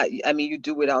 I mean, you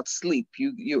do without sleep.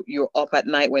 You're up at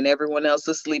night when everyone else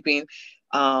is sleeping.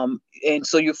 And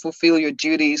so you fulfill your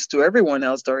duties to everyone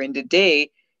else during the day.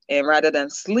 And rather than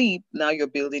sleep, now you're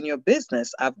building your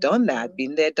business. I've done that, Mm-hmm.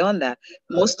 been there, done that.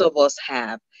 Most of us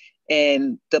have.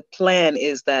 And the plan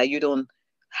is that you don't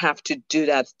have to do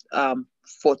that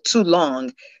for too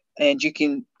long, and you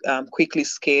can quickly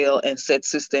scale and set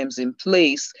systems in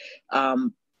place.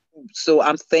 Um, so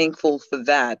I'm thankful for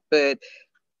that. But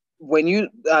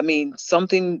I mean,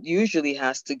 something usually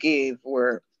has to give,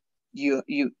 where you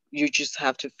just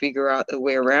have to figure out a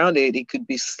way around it. It could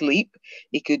be sleep,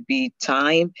 it could be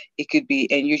time, it could be,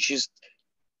 and you just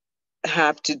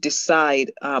have to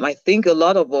decide. I think a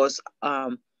lot of us,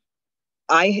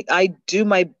 I do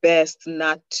my best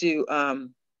not to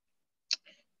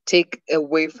take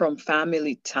away from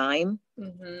family time,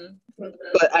 Mm-hmm.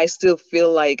 but I still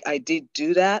feel like I did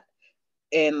do that.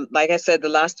 And like I said, the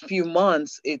last few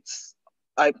months, it's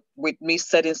I with me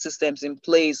setting systems in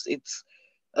place, it's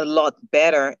a lot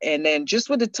better. And then just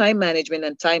with the time management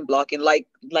and time blocking, like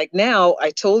now,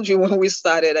 I told you when we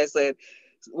started, I said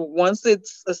once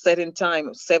it's a certain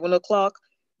time, 7 o'clock,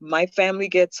 my family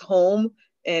gets home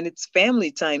and it's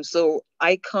family time. So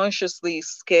I consciously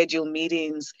schedule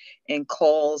meetings and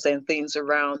calls and things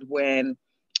around when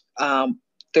um,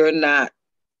 they're not,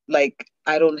 like,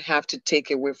 I don't have to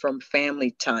take away from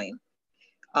family time.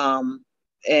 Um,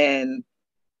 and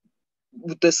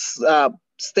with this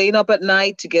staying up at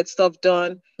night to get stuff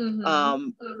done, Mm-hmm.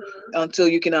 um, until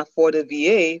you can afford a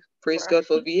VA. Praise Right. God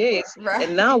for VAs.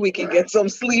 And now Right. we can get some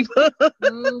sleep.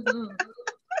 Mm-hmm.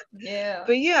 Yeah.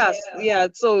 But yes, yeah.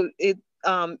 So it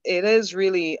is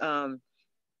really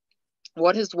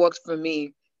what has worked for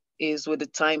me is with the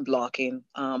time blocking.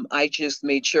 I just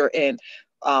made sure, and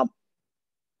um,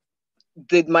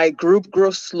 did my group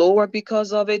grow slower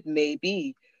because of it?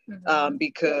 Maybe, Mm-hmm.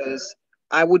 because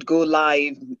I would go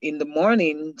live in the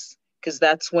mornings because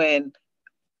that's when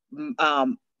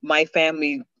my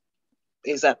family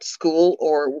is at school,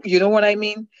 or you know what I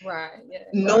mean? Right. Yeah.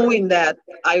 Knowing that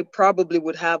I probably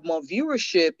would have more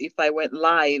viewership if I went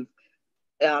live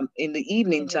in the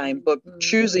evening In the time, evening. but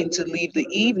choosing Mm-hmm. to leave the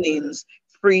evenings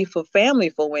free for family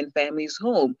for when family's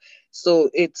home. So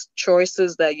it's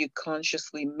choices that you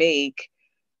consciously make,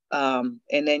 and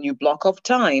then you block off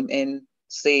time and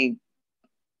say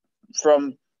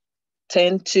from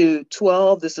 10 to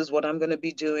 12, this is what I'm going to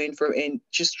be doing, for, and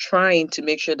just trying to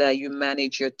make sure that you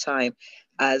manage your time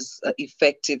as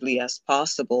effectively as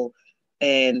possible,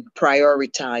 and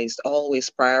prioritize, always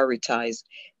prioritize,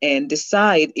 and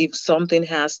decide if something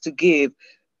has to give,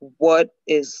 what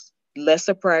is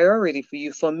lesser priority for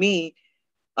you. For me,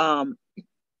 um,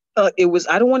 it was,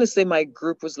 I don't want to say my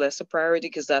group was lesser priority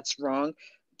because that's wrong,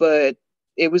 but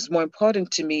it was more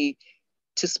important to me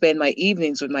to spend my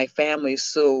evenings with my family.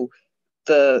 So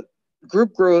the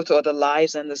group growth or the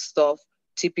lives and the stuff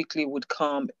typically would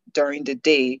come during the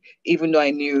day, even though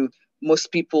I knew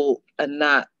most people are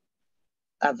not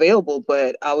available,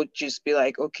 but I would just be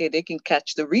like, okay, they can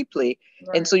catch the replay.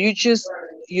 And so Right. you just,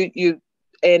 you,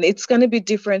 and it's going to be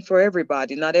different for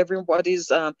everybody. Not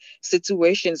everybody's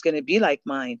situation is going to be like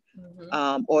mine.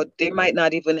 Mm-hmm. Or they might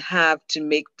not even have to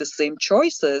make the same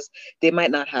choices. They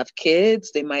might not have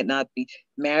kids. They might not be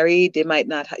married. They might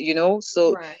not,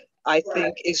 so Right. I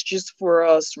think it's just for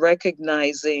us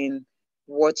recognizing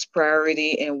what's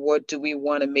priority and what do we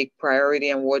want to make priority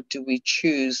and what do we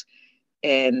choose.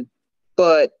 And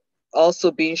but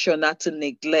also being sure not to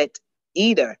neglect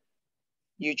either.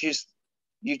 You just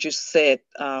set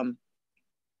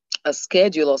a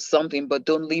schedule or something, but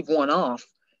don't leave one off,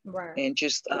 Right. and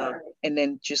just and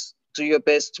then just do your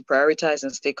best to prioritize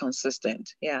and stay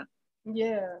consistent. Yeah.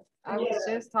 Yeah. I was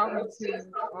just talking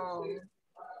to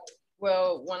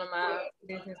well, one of my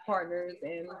business partners,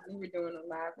 and we were doing a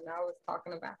live, and I was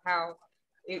talking about how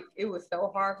it was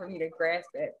so hard for me to grasp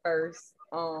at first,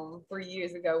 3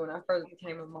 years ago when I first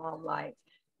became a mom. Like,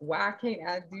 why can't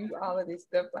I do all of this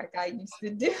stuff like I used to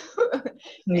do?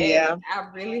 And Yeah. I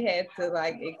really had to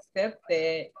like accept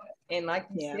that. And like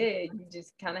you Yeah. said, you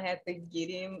just kind of have to get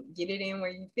it in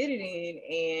where you fit it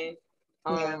in.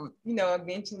 And Yeah.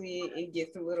 eventually it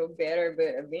gets a little better,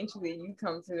 but eventually you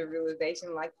come to the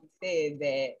realization, like you said,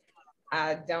 that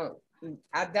I don't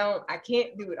I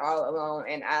can't do it all alone,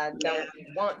 and I Yeah. don't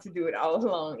want to do it all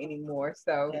alone anymore.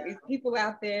 So Yeah. it's people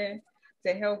out there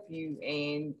to help you,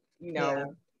 and Yeah.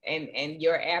 and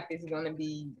your app is going to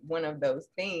be one of those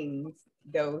things,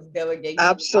 those delegation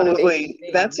automation Absolutely.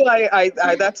 That's things.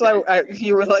 why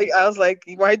you were like, I was like,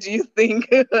 why do you think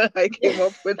I came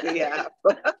up with the app?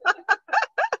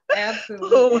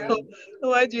 Absolutely.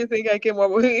 Why do you think I came up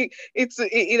with it?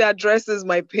 It addresses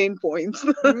my pain points.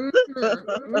 And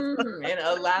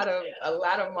a lot of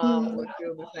moms will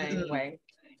feel the same way.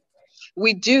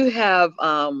 We do have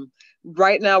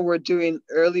right now we're doing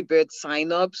early bird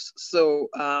signups. So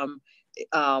um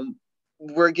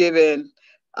we're giving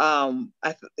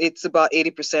it's about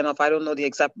 80% off. I don't know the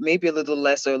exact, maybe a little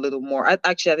less or a little more.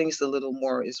 Actually, I think it's a little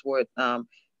more is what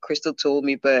Crystal told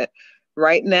me. But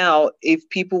right now, if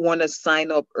people want to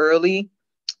sign up early,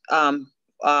 um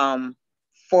um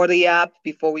for the app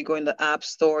before we go in the app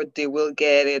store, they will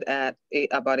get it at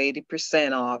about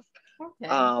 80% off Okay.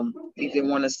 if they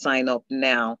want to sign up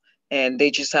now. And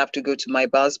they just have to go to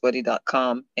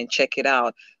mybuzzbuddy.com and check it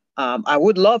out. I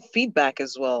would love feedback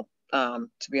as well. To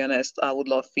be honest, I would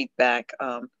love feedback.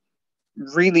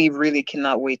 Really, really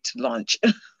cannot wait to launch.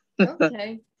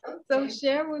 Okay. So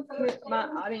share with my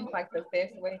audience like the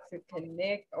best way to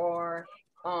connect, or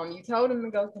you told them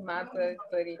to go to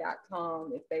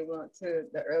mybuzzbuddy.com if they want to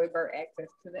the early bird access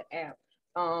to the app.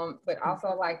 But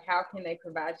also like how can they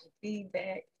provide you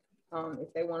feedback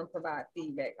if they want to provide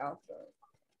feedback also.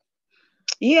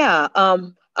 Yeah,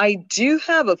 I do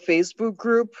have a Facebook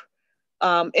group.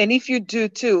 And if you do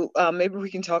too, maybe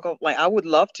we can talk. Like, I would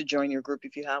love to join your group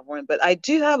if you have one. But I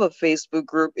do have a Facebook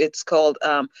group. It's called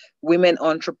Women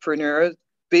Entrepreneurs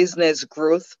Business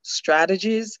Growth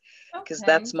Strategies, because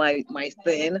Okay. that's my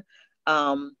thing.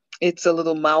 It's a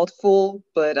little mouthful,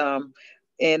 but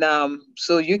and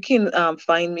so you can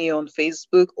find me on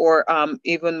Facebook or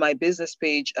even my business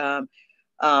page,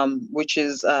 which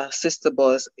is Sister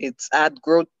Buzz. It's at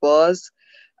Growth Buzz.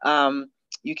 Um,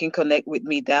 you can connect with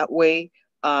me that way.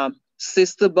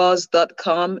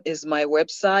 Sisterbuzz.com is my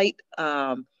website.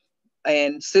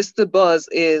 And Sister Buzz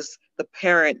is the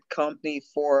parent company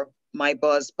for My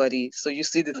Buzz Buddy. So you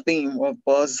see the theme of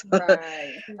Buzz.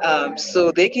 Right. Right.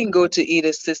 So they can go to either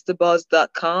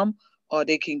sisterbuzz.com or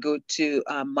they can go to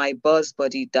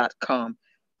mybuzzbuddy.com,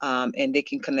 and they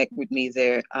can connect with me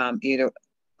there. Um,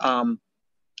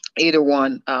 Either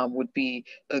one would be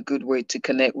a good way to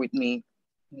connect with me.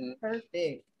 Mm.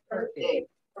 Perfect. Perfect.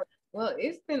 Well,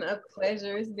 it's been a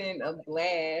pleasure. It's been a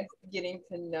blast getting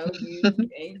to know you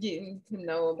and getting to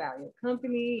know about your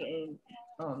company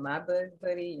and my Buzz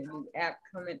Buddy, your new app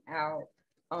coming out.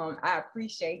 I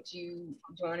appreciate you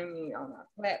joining me on our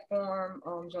platform,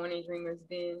 joining Dreamers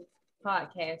Den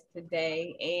podcast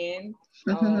today. And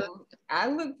I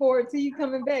look forward to you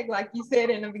coming back, like you said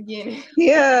in the beginning.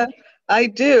 Yeah, I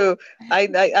do.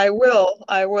 I will.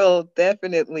 I will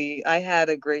definitely. I had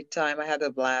a great time. I had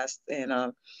a blast,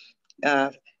 and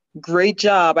uh, great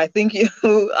job. I think you,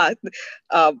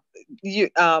 uh,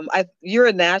 you're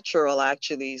a natural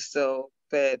actually. So,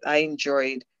 but I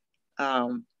enjoyed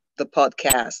the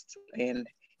podcast and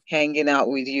hanging out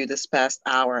with you this past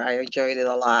hour. I enjoyed it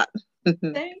a lot.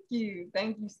 Thank you.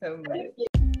 Thank you so much.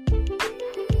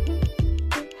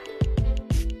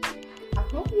 I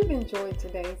hope you've enjoyed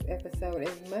today's episode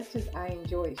as much as I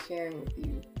enjoyed sharing with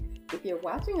you. If you're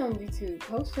watching on YouTube,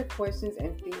 post your questions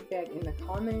and feedback in the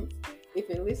comments. If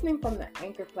you're listening from the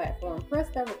Anchor platform, press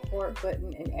that record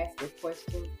button and ask your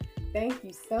question. Thank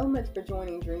you so much for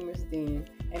joining Dreamers Den.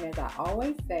 And as I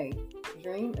always say,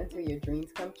 dream until your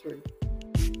dreams come true.